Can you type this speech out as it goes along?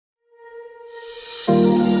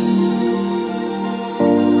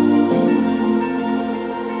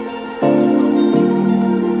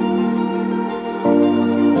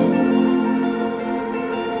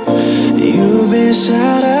been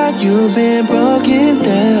shattered, you've been broken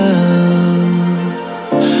down.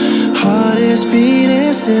 Heart is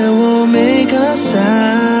beating, still won't make a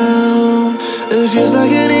sound. It feels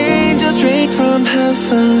like an angel straight from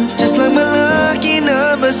heaven, just like my lucky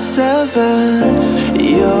number 7.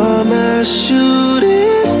 You're my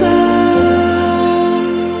shooting star.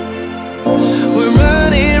 We're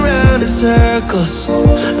running round in circles,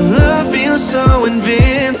 love feels so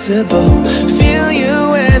invincible. Feel you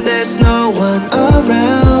when there's no one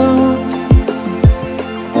around.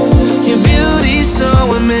 Your beauty's so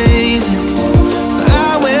amazing,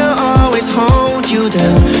 I will always hold you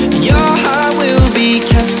down. Your heart will be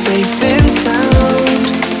kept safe and sound.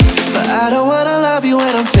 But I don't wanna love you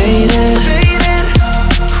when I'm faded.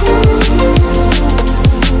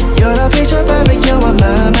 You're the picture perfect, you're on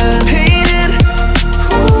my mind. Painted.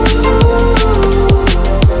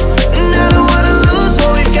 And I don't wanna lose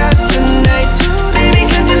what we've got tonight, baby,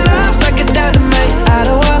 cause your love's like a dynamite. I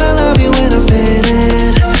don't wanna love you when I'm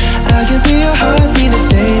faded. I can feel your heartbeat to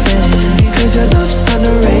save it, cause your love's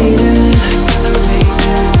underrated.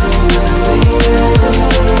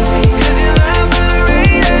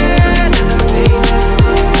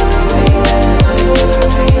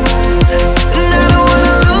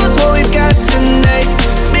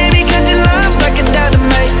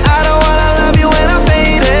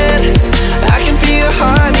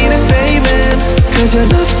 Cause your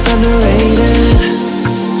love's underrated.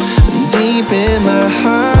 Deep in my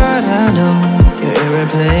heart I know you're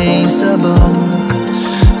irreplaceable.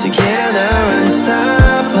 Together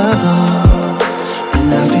unstoppable.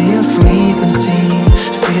 And I feel your frequency.